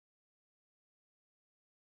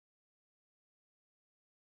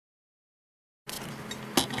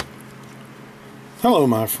Hello,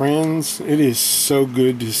 my friends. It is so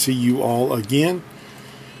good to see you all again.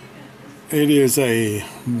 It is a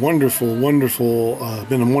wonderful,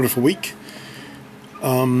 been a wonderful week.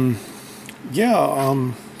 So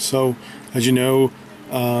as you know,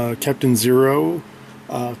 Captain Zero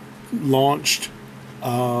launched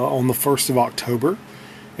on the 1st of October,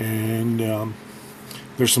 and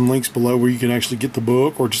there's some links below where you can actually get the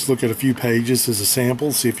book or just look at a few pages as a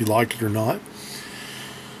sample, see if you like it or not.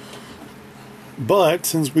 But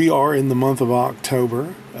since we are in the month of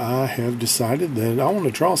October, I have decided that I want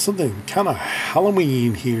to draw something kind of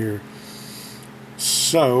Halloween here.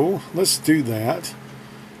 So let's do that.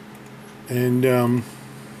 And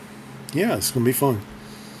yeah, it's going to be fun.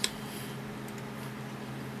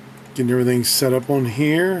 Getting everything set up on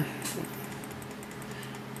here.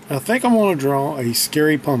 I think I want to draw a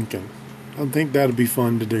scary pumpkin. I think that'd be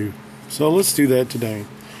fun to do. So let's do that today.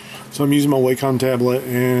 So I'm using my Wacom tablet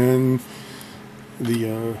and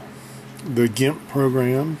the GIMP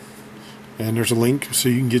program, and there's a link so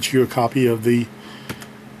you can get you a copy of the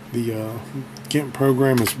GIMP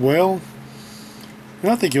program as well.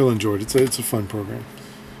 And I think you'll enjoy it. It's a fun program.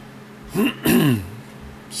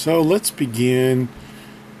 So let's begin.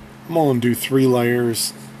 I'm going to do 3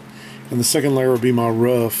 layers, and the second layer will be my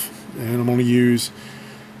rough, and I'm going to use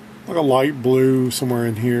like a light blue somewhere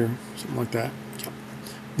in here, something like that.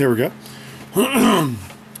 There we go.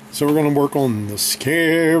 So we're going to work on the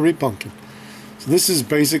scary pumpkin. So this is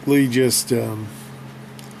basically just the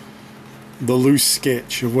loose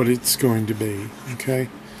sketch of what it's going to be. Okay.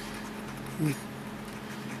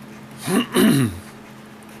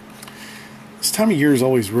 This time of year is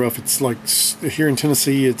always rough. It's like here in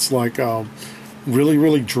Tennessee, it's like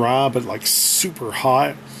really dry, but like super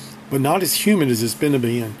hot, but not as humid as it's been to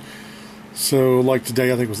be in. So like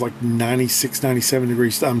today, I think it was like 96, 97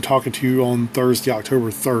 degrees. I'm talking to you on Thursday, October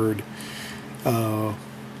 3rd.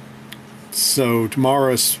 So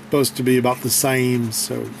tomorrow is supposed to be about the same.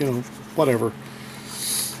 So, you know, whatever.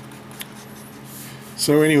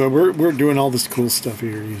 So anyway, we're doing all this cool stuff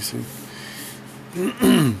here, you see.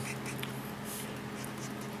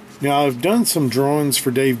 Now, I've done some drawings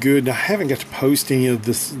for Dave Goode. I haven't got to post any of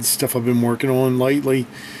this stuff I've been working on lately.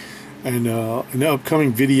 And in the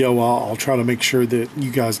upcoming video, I'll try to make sure that you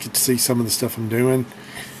guys get to see some of the stuff I'm doing.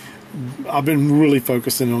 I've been really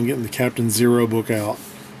focusing on getting the Captain Zero book out.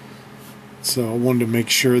 So I wanted to make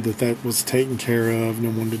sure that that was taken care of, and I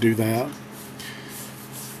wanted to do that.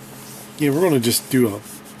 Yeah, we're going to just do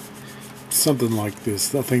something like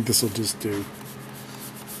this. I think this will just do.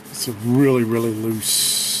 It's a really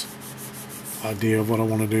loose idea of what I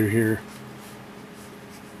want to do here.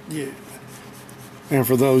 Yeah. And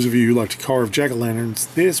for those of you who like to carve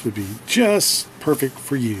jack-o'-lanterns, this would be just perfect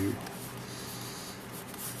for you.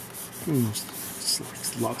 It's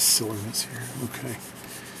like a lot of silliness here. Okay.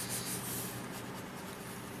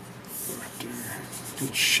 Right there. A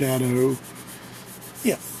little shadow.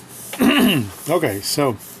 Yeah. Okay,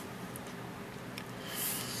 so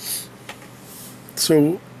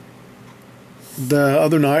the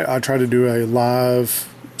other night I tried to do a live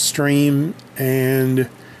stream, and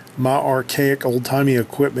my archaic old-timey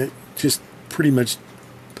equipment just pretty much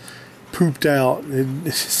pooped out. It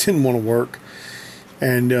just didn't want to work,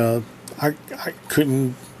 and I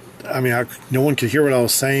couldn't. I mean, no one could hear what I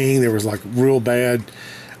was saying. There was like real bad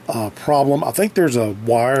problem. I think there's a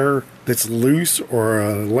wire that's loose, or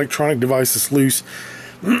an electronic device that's loose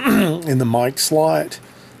in the mic slot.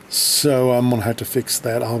 So I'm gonna have to fix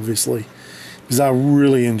that, obviously, because I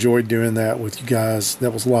really enjoyed doing that with you guys.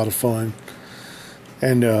 That was a lot of fun.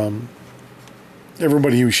 And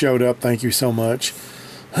everybody who showed up, thank you so much.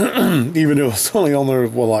 Even though it was only on there,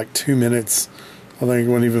 well, like 2 minutes. I think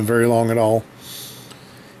it wasn't even very long at all.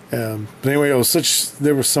 But anyway, there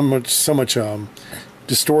was so much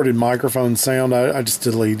distorted microphone sound. I just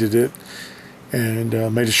deleted it and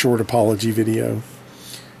made a short apology video.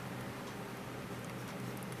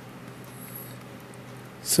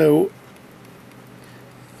 So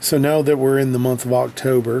now that we're in the month of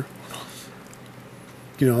October,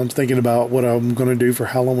 you know, I'm thinking about what I'm going to do for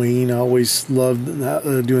Halloween. I always love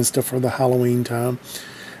doing stuff for the Halloween time.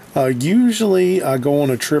 Usually I go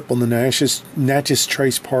on a trip on the Natchez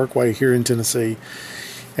Trace Parkway here in Tennessee,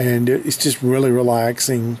 and it's just really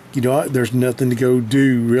relaxing. You know, there's nothing to go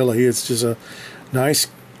do, really. It's just a nice,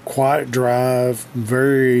 quiet drive,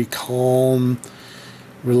 very calm,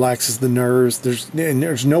 relaxes the nerves. There's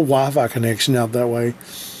no Wi-Fi connection out that way.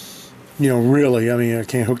 You know, really, I mean, I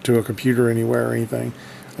can't hook to a computer anywhere or anything.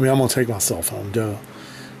 I mean, I'm going to take my cell phone,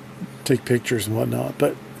 take pictures and whatnot.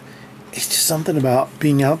 But it's just something about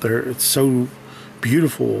being out there. It's so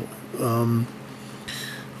beautiful.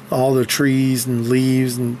 all the trees and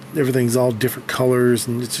leaves and everything's all different colors,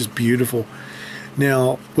 and it's just beautiful.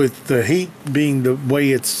 Now, with the heat being the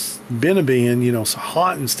way it's been being, you know, so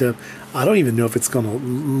hot and stuff, I don't even know if it's going to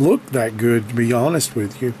look that good, to be honest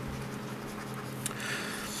with you.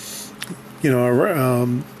 You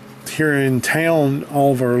know, here in town,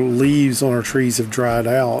 all of our leaves on our trees have dried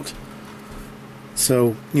out.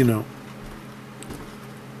 So, you know,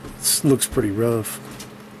 it looks pretty rough.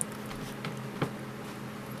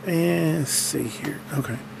 And let's see here.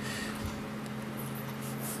 Okay.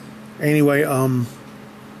 Anyway,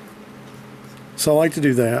 so I like to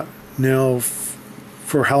do that. Now,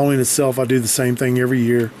 for Halloween itself, I do the same thing every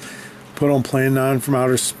year. Put on Plan 9 from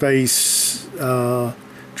Outer Space,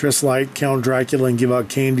 dress like Count Dracula, and give out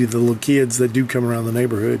candy to the little kids that do come around the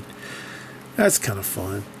neighborhood. That's kind of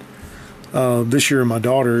fun. This year, my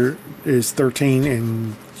daughter is 13,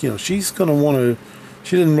 and, you know, she's going to want to,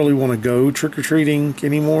 she doesn't really want to go trick-or-treating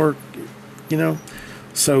anymore, you know.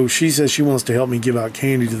 So she says she wants to help me give out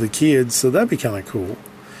candy to the kids, so that'd be kind of cool.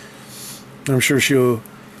 I'm sure she'll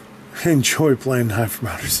enjoy playing Knife from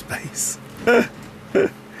Outer Space. Me.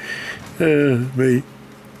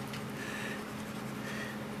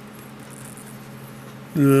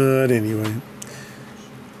 But anyway.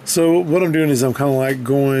 So what I'm doing is I'm kind of like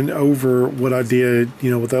going over what I did,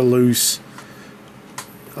 you know, with that loose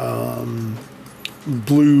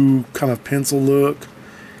blue kind of pencil look.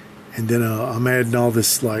 And then I'm adding all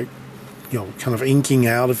this, like, you know, kind of inking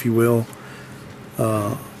out, if you will,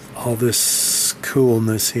 all this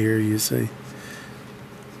coolness here, you see,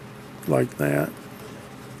 like that.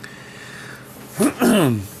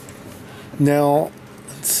 Now,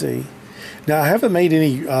 let's see. Now, I haven't made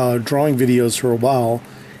any drawing videos for a while,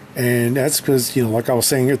 and that's because, you know, like I was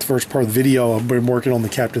saying at the first part of the video, I've been working on the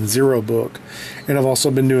Captain Zero book, and I've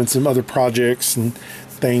also been doing some other projects and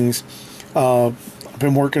things. I've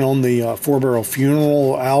been working on the Four Barrel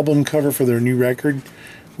Funeral album cover for their new record,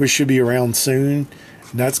 which should be around soon.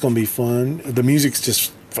 And that's going to be fun. The music's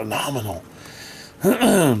just phenomenal.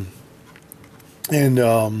 And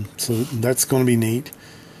so that's going to be neat.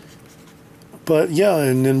 But yeah,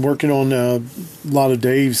 and then working on a lot of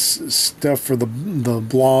Dave's stuff for the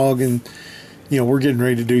blog, and, you know, we're getting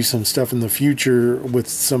ready to do some stuff in the future with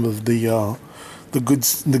some of the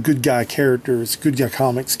good guy characters, Good Guy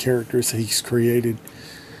Comics characters that he's created.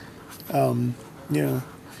 Yeah.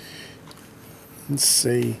 Let's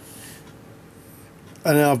see.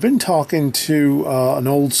 And I've been talking to an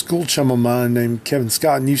old school chum of mine named Kevin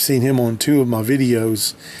Scott, and you've seen him on 2 of my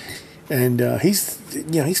videos. And he's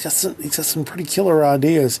got some pretty killer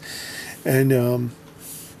ideas. And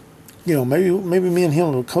you know, maybe me and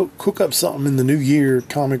him will cook up something in the new year,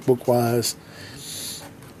 comic book wise.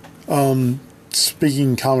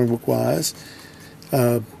 Speaking comic book wise,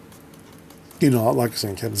 you know, like I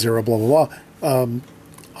said, Captain Zero, blah blah blah.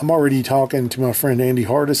 I'm already talking to my friend Andy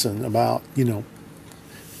Hardison about, you know,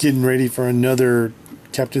 getting ready for another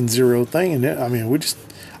Captain Zero thing. And I mean, I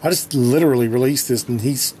just literally released this, and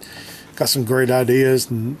he's got some great ideas,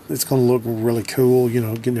 and it's going to look really cool, you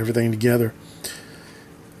know, getting everything together.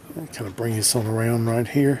 I'll kind of bring this on around right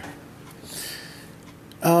here.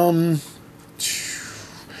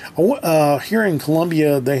 Here in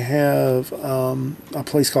Columbia, they have a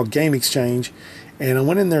place called Game Exchange, and I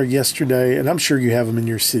went in there yesterday, and I'm sure you have them in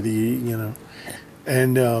your city, you know.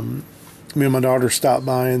 And me and my daughter stopped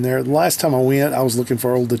by in there. The last time I went, I was looking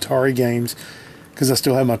for old Atari games, because I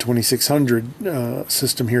still have my 2600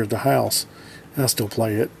 system here at the house, and I still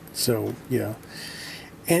play it. So yeah.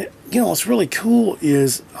 And you know what's really cool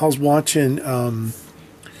is I was watching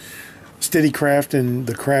Steady Craft and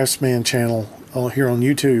the Craftsman channel here on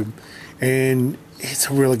YouTube, and it's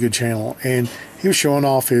a really good channel. And he was showing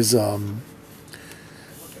off his I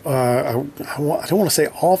don't want to say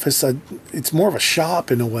office. It's more of a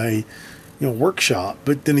shop in a way, you know, workshop.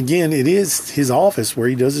 But then again, it is his office where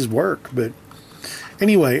he does his work. But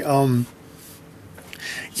anyway,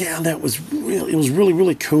 yeah, it was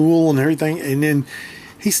really cool and everything. And then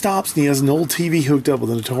he stops and he has an old TV hooked up with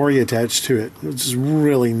an Atari attached to it, which is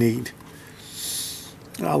really neat.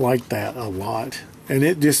 I like that a lot. And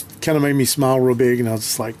it just kind of made me smile real big, and I was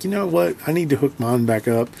just like, you know what? I need to hook mine back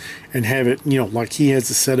up and have it, you know, like he has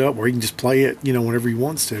it set up where he can just play it, you know, whenever he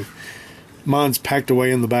wants to. Mine's packed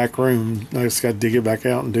away in the back room. I just got to dig it back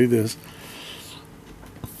out and do this.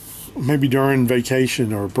 Maybe during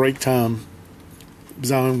vacation or break time,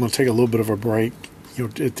 because I'm going to take a little bit of a break, you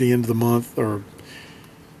know, at the end of the month, or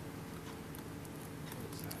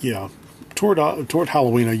yeah, toward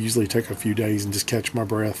Halloween. I usually take a few days and just catch my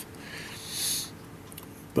breath.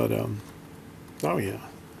 But oh yeah,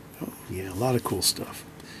 a lot of cool stuff.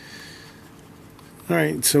 All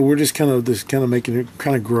right, so we're just kind of making it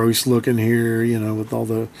kind of gross looking here, you know, with all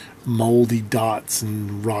the moldy dots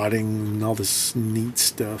and rotting and all this neat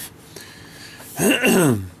stuff.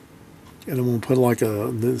 And I'm gonna put like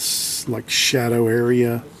this like shadow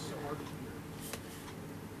area,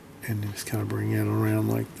 and just kind of bring it around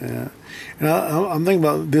like that. And I'm thinking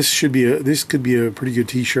about this could be a pretty good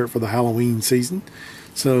T-shirt for the Halloween season.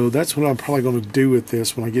 So that's what I'm probably going to do with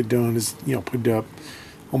this when I get done. Is, you know, put it up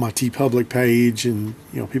on my TeePublic page, and,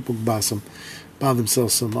 you know, people can buy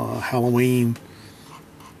themselves some Halloween,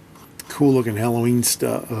 cool looking Halloween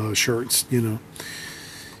stuff, shirts, you know.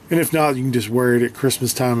 And if not, you can just wear it at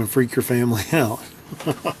Christmas time and freak your family out.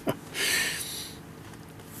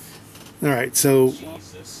 All right, so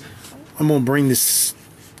I'm going to bring this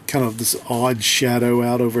this odd shadow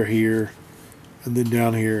out over here, and then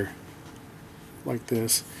down here like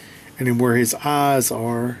this. And then where his eyes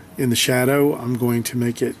are in the shadow, I'm going to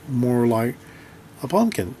make it more like a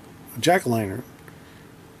pumpkin, a jack-o'-lantern,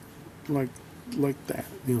 like that,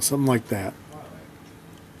 you know, something like that.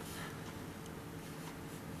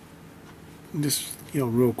 Just, you know,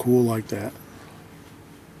 real cool like that.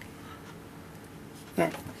 All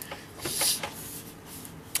right.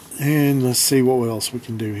 And let's see what else we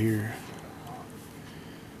can do here.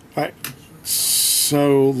 All right.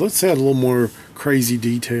 So let's add a little more crazy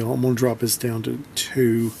detail. I'm going to drop this down to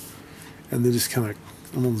 2, and then just I'm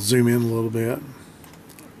going to zoom in a little bit,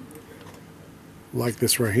 like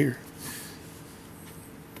this right here.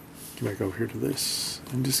 Get back over here to this,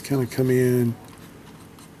 and just kind of come in,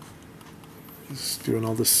 just doing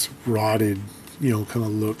all this rotted, you know, kind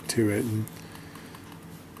of look to it, and,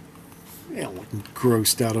 you know, looking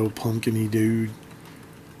grossed out old pumpkin-y dude.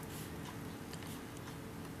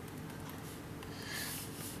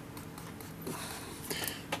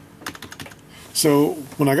 So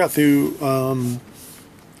when I got through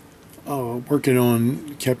working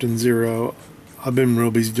on Captain Zero, I've been real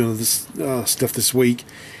busy doing this stuff this week,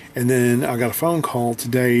 and then I got a phone call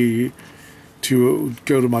today to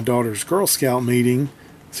go to my daughter's Girl Scout meeting.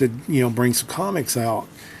 Said, you know, bring some comics out,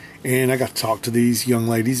 and I got to talk to these young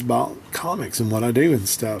ladies about comics and what I do and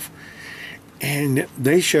stuff. And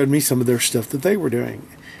they showed me some of their stuff that they were doing,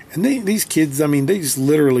 and these kids, I mean, they just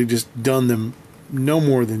literally just done them no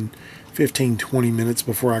more than 15-20 minutes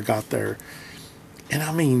before I got there. And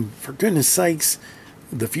I mean, for goodness sakes,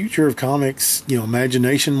 the future of comics, you know,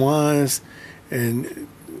 imagination wise, and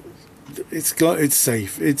it's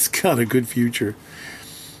safe. It's got a good future.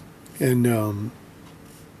 And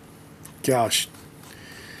gosh,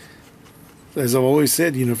 as I've always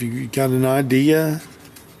said, you know, if you got an idea,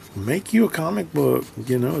 make you a comic book.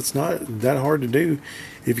 You know, it's not that hard to do.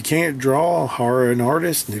 If you can't draw, hire an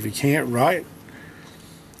artist, and if you can't write,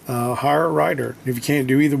 hire a writer. If you can't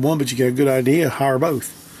do either one, but you got a good idea, hire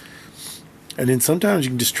both. And then sometimes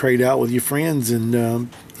you can just trade out with your friends and,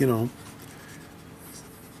 you know,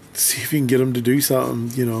 see if you can get them to do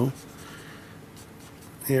something, you know.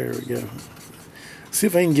 There we go. See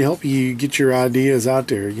if I can help you get your ideas out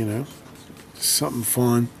there, you know. Something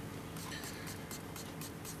fun.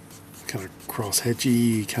 Kind of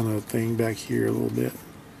cross-hatchy kind of thing back here a little bit.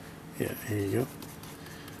 Yeah, here you go.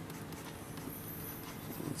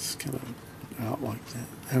 It's kind of out like that.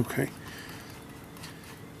 Okay.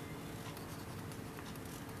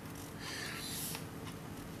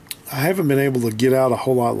 I haven't been able to get out a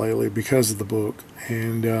whole lot lately because of the book.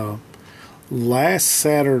 And last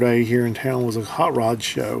Saturday here in town was a hot rod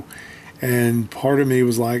show. And part of me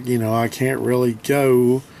was like, you know, I can't really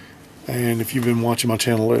go. And if you've been watching my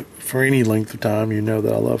channel for any length of time, you know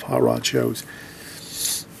that I love hot rod shows.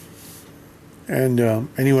 And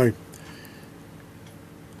anyway,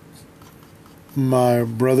 my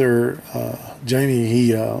brother Jamie,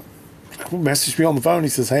 he messaged me on the phone. He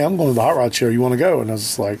says, "Hey, I'm going to the hot rod show. You want to go?" And I was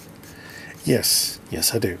just like, yes,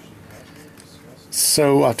 I do.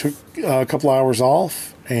 So I took a couple hours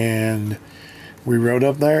off, and we rode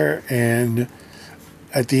up there. And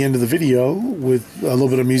at the end of the video, with a little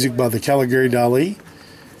bit of music by the Caligari Dali,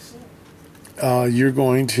 you're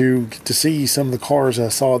going to get to see some of the cars I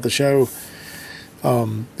saw at the show.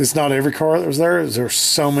 It's not every car that was there. There's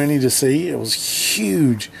so many to see. It was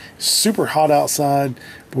huge, super hot outside,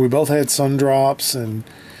 but we both had sun drops and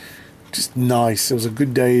just nice. It was a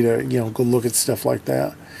good day to, you know, go look at stuff like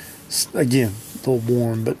that. Again, a little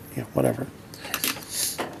warm, but, you know, whatever.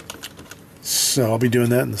 So I'll be doing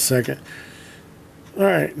that in a second. All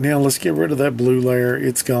right, now let's get rid of that blue layer.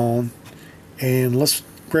 It's gone. And let's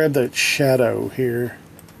grab that shadow here.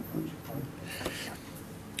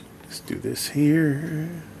 Do this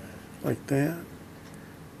here like that,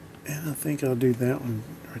 and I think I'll do that one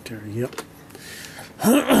right there. Yep.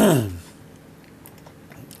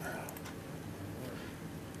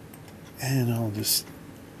 And I'll just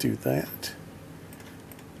do that.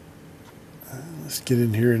 Let's get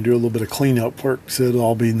in here and do a little bit of cleanup work so it'll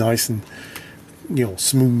all be nice and, you know,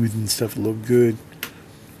 smooth and stuff, look good.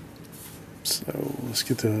 So let's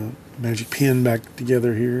get the magic pen back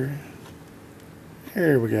together here.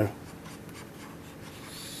 There we go.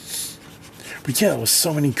 But yeah, it was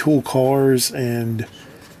so many cool cars and a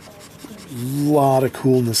lot of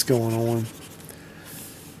coolness going on.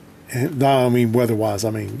 And I mean, weather-wise,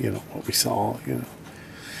 I mean, you know, what we saw, you know.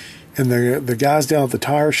 And the guys down at the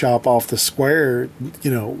tire shop off the square, you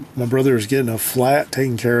know, my brother was getting a flat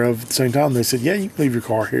taken care of at the same time. They said, yeah, you can leave your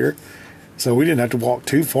car here. So we didn't have to walk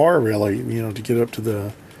too far, really, you know, to get up to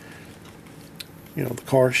the, you know, the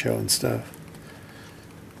car show and stuff.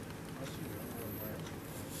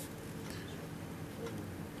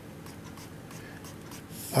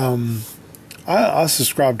 I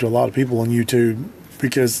subscribe to a lot of people on YouTube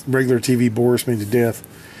because regular TV bores me to death.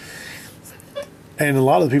 And a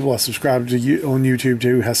lot of the people I subscribe to on YouTube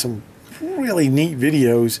too has some really neat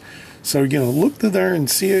videos. So, you know, look through there and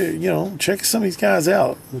see, you know, check some of these guys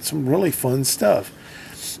out. It's some really fun stuff.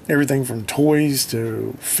 Everything from toys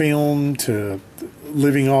to film to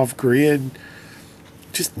living off grid.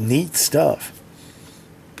 Just neat stuff.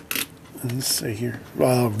 Let's see here.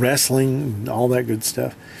 Wrestling and all that good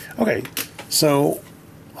stuff. Okay, so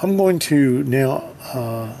I'm going to now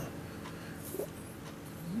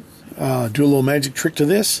do a little magic trick to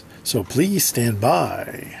this. So please stand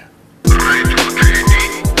by.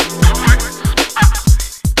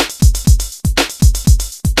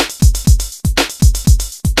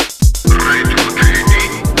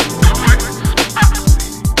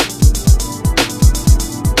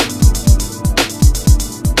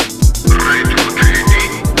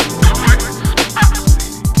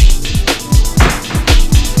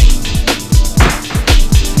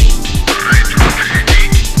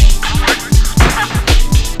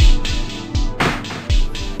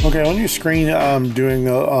 Okay, on your screen, I'm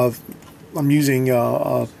using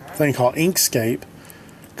a thing called Inkscape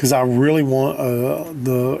because I really want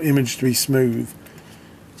the image to be smooth.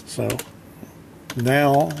 So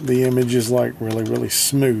now the image is like really, really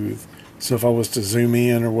smooth. So if I was to zoom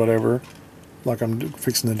in or whatever, like I'm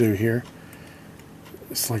fixing to do here,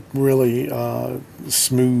 it's like really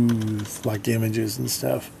smooth, like images and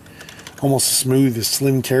stuff. Almost as smooth as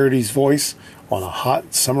Slim Carity's voice on a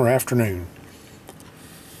hot summer afternoon.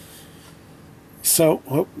 So,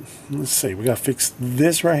 oh, let's see. We got to fix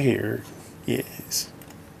this right here. Yes.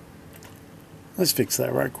 Let's fix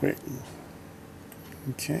that right quick.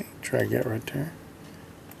 Okay, drag that right there.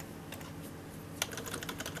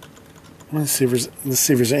 Let's see if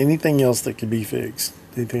there's anything else that could be fixed.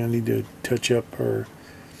 Anything I need to touch up or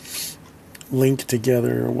link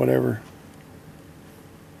together or whatever.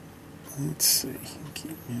 Let's see.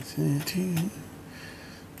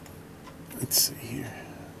 Let's see here.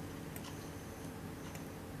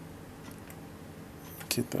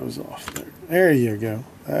 Get those off there. There you go.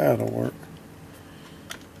 That'll work.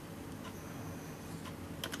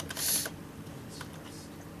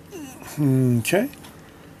 Okay.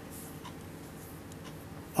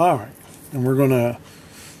 All right. And we're going to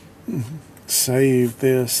save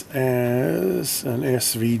this as an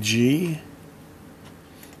SVG.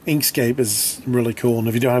 Inkscape is really cool. And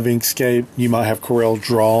if you don't have Inkscape, you might have Corel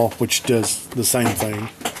Draw, which does the same thing.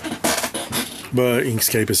 But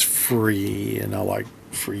Inkscape is free, and I like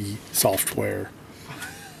free software.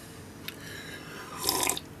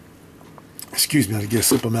 Excuse me, I had to get a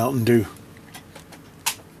sip of Mountain Dew.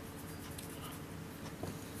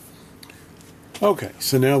 Okay,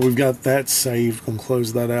 so now we've got that saved. I'm going to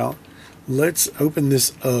close that out. Let's open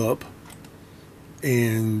this up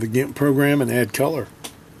in the GIMP program and add color.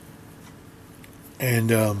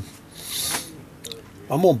 And I'm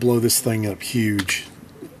going to blow this thing up huge.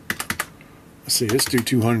 Let's see, let's do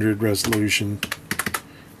 200 resolution.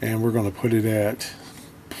 And we're going to put it at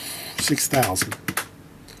 6,000.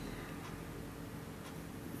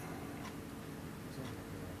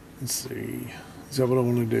 Let's see. Is that what I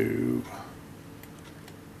want to do?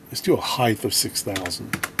 Let's do a height of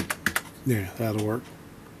 6,000. Yeah, that'll work.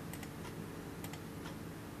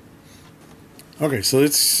 Okay, so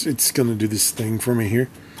it's going to do this thing for me here.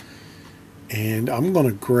 And I'm going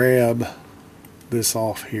to grab this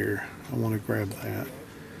off here. I want to grab that.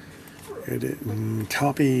 Edit and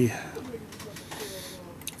copy.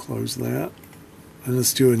 Close that. And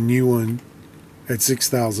let's do a new one at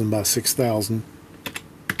 6,000 by 6,000.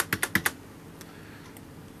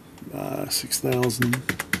 By 6,000.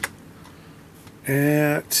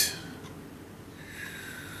 At,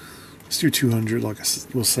 let's do 200 like I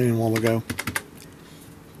was saying a while ago.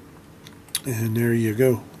 And there you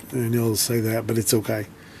go. And it'll say that, but it's okay.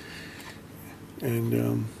 And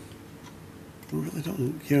I really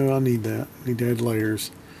don't, I need that. I need to add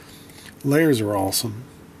layers. Layers are awesome.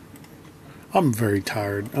 I'm very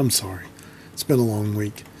tired. I'm sorry. It's been a long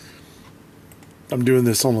week. I'm doing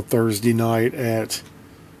this on a Thursday night at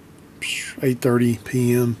 8:30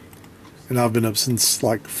 p.m. And I've been up since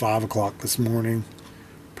like 5 o'clock this morning.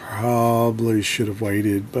 Probably should have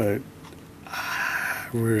waited, but I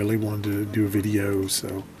really wanted to do a video,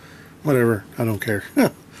 so whatever. I don't care.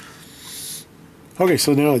 Okay,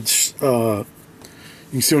 so now it's you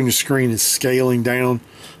can see on your screen it's scaling down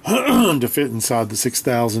to fit inside the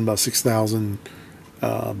 6,000 by 6,000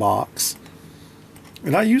 box.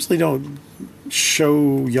 And I usually don't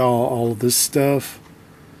show y'all all of this stuff,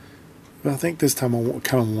 but I think this time I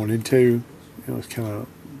kind of wanted to. It's kind of.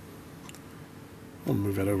 I'll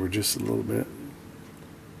move that over just a little bit.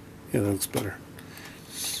 Yeah, that looks better.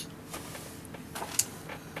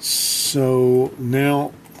 So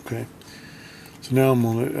now, okay. So now I'm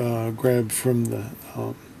going to grab from the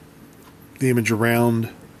image around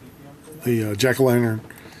the jack-o'-lantern.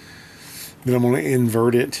 Then I'm going to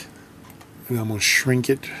invert it, and I'm going to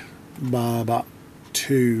shrink it by about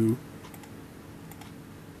 2.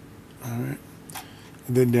 All right.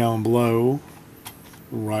 And then down below,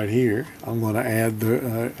 right here, I'm going to add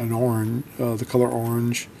the color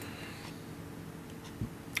orange,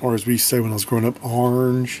 or as we say when I was growing up,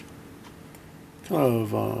 orange,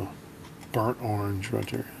 kind of burnt orange right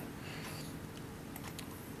there.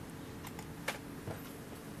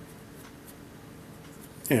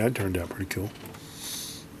 Yeah, it turned out pretty cool.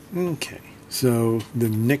 Okay, so the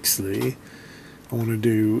next thing I want to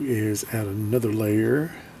do is add another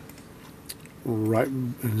layer, right,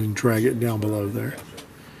 and then drag it down below there.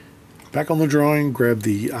 Back on the drawing, grab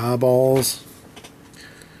the eyeballs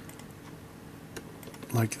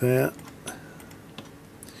like that,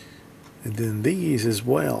 and then these as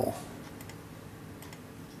well.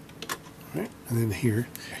 All right, and then here,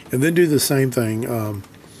 and then do the same thing.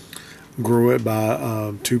 Grow it by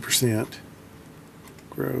 2%.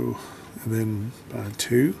 Grow, and then by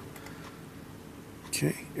 2.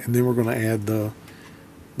 Okay, and then we're going to add the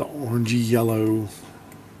orangey yellow.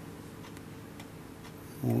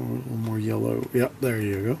 A little more yellow. Yep, there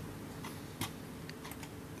you go.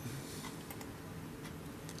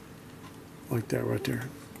 Like that right there.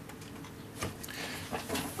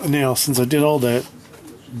 Now, since I did all that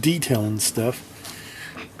detailing stuff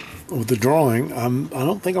with the drawing, I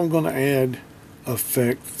don't think I'm going to add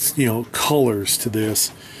effects, colors to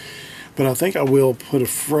this, but I think I will put a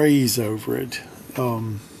phrase over it.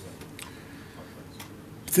 But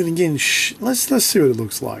then again, let's see what it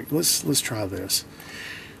looks like. Let's try this.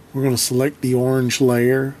 We're going to select the orange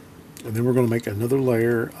layer, and then we're going to make another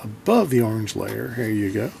layer above the orange layer. Here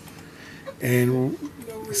you go. And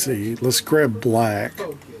let's see, let's grab black,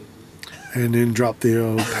 and then drop the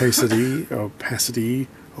opacity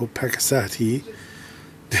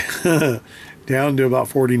down to about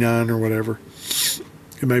 49 or whatever.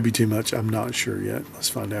 It may be too much. I'm not sure yet. Let's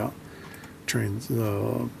find out.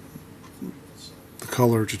 The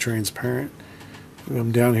color to transparent.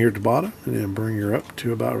 Come down here at the bottom and then bring her up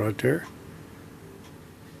to about right there.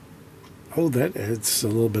 Oh, that adds a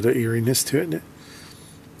little bit of eeriness to it,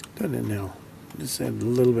 doesn't it now? Just add a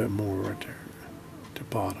little bit more right there at the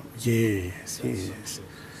bottom. Yes.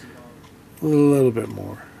 A little bit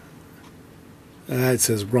more. It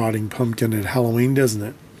says rotting pumpkin at Halloween, doesn't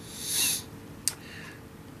it?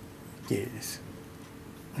 Yes.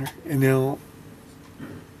 And now,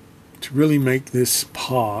 to really make this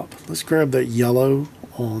pop, let's grab that yellow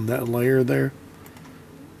on that layer there.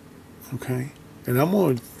 Okay. And I'm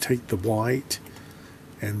going to take the white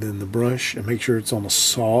and then the brush and make sure it's on a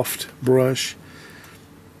soft brush.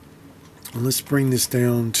 And let's bring this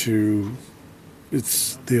down to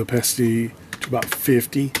the opacity to about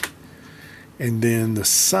 50. And then the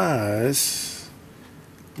size,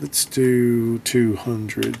 let's do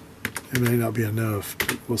 200. It may not be enough,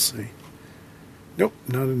 but we'll see. Nope,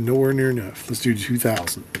 nowhere near enough. Let's do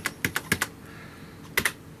 2,000.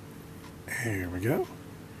 There we go.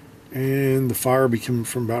 And the fire will be coming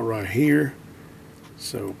from about right here.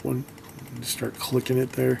 So just start clicking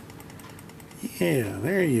it there. Yeah,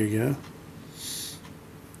 there you go.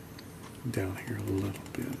 Down here a little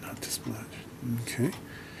bit, not this much. Okay.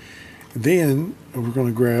 Then we're going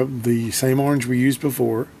to grab the same orange we used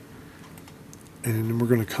before, and then we're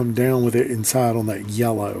going to come down with it inside on that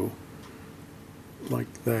yellow,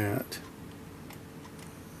 like that.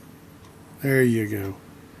 There you go.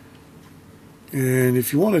 And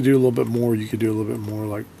if you want to do a little bit more, you could do a little bit more,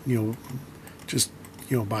 like, just,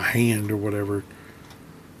 by hand or whatever.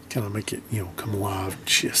 Kind of make it, come alive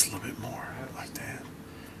just a little bit more, like that.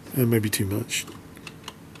 And maybe too much.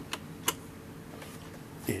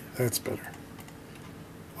 Yeah, that's better.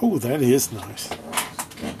 Oh, that is nice.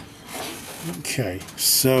 Okay,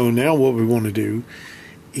 so now what we want to do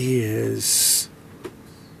is,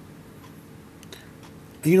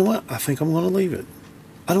 you know what? I think I'm going to leave it.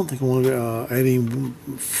 I don't think I want to add any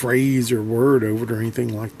phrase or word over it or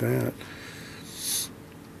anything like that.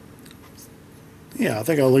 Yeah, I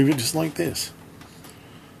think I'll leave it just like this.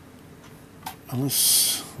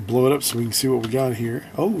 Let's blow it up so we can see what we got here.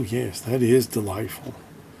 Oh, yes, that is delightful.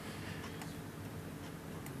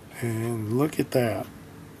 And look at that.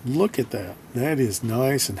 Look at that. That is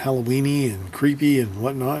nice and Halloweeny and creepy and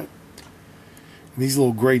whatnot. These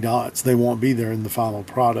little gray dots, they won't be there in the final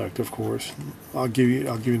product, of course. I'll give you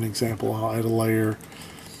an example. I'll add a layer,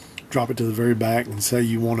 drop it to the very back, and say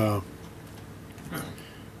you want a,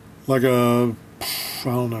 like a, I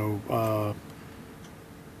don't know,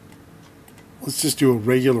 let's just do a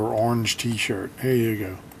regular orange t-shirt. Here you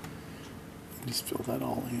go. Just fill that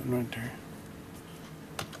all in right there.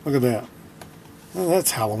 Look at that. Well,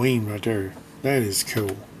 that's Halloween right there. That is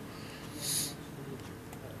cool.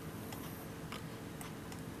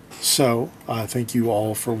 So, I thank you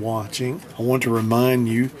all for watching. I want to remind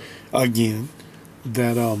you again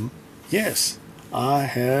that, yes, I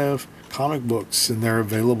have comic books, and they're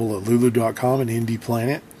available at lulu.com and Indie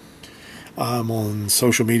Planet. I'm on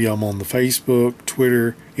social media. I'm on the Facebook,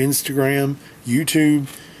 Twitter, Instagram, YouTube,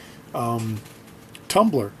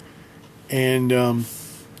 Tumblr. And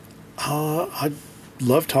I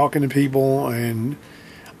love talking to people and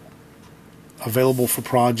available for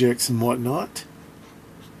projects and whatnot.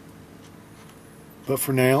 But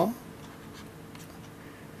for now,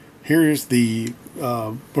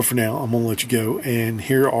 but for now, I'm going to let you go. And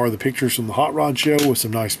here are the pictures from the Hot Rod Show with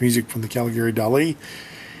some nice music from the Caligari Dali.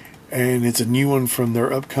 And it's a new one from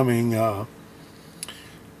their upcoming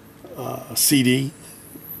CD,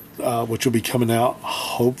 which will be coming out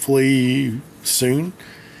hopefully soon.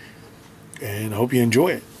 And I hope you enjoy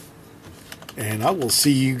it. And I will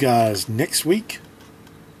see you guys next week.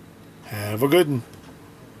 Have a good one.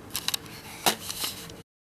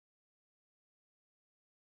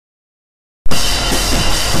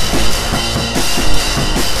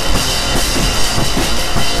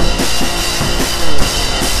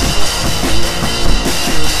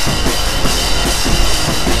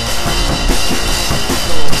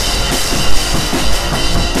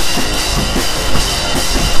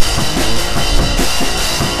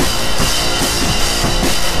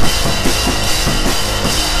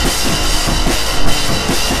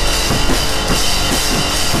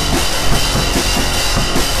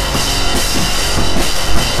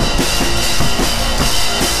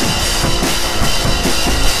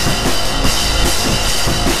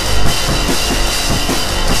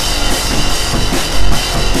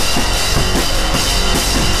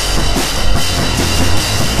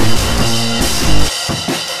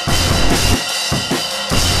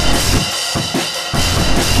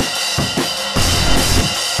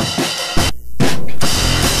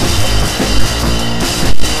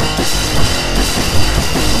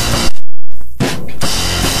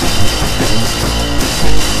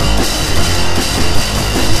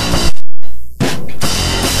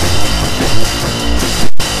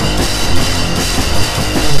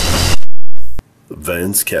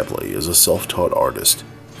 Vance Kepley is a self-taught artist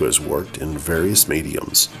who has worked in various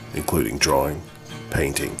mediums, including drawing,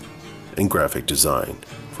 painting, and graphic design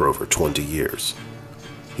for over 20 years.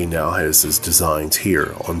 He now has his designs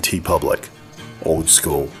here on TeePublic. Old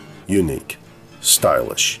school, unique,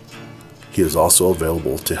 stylish. He is also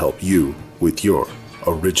available to help you with your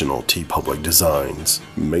original TeePublic designs.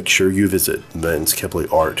 Make sure you visit Vance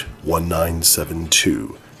Kepley Art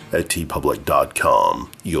 1972 at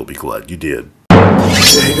teepublic.com. You'll be glad you did.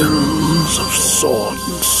 Tales of sword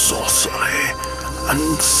and sorcery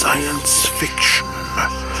and science fiction,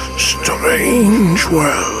 strange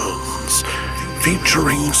worlds,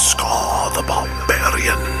 featuring Scar the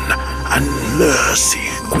Barbarian and Mercy,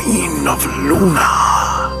 Queen of Luna.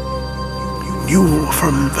 New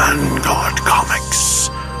from Vanguard Comics,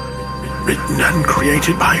 written and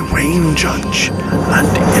created by Wayne Judge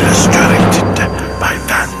and illustrated by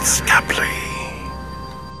Vance Kepley.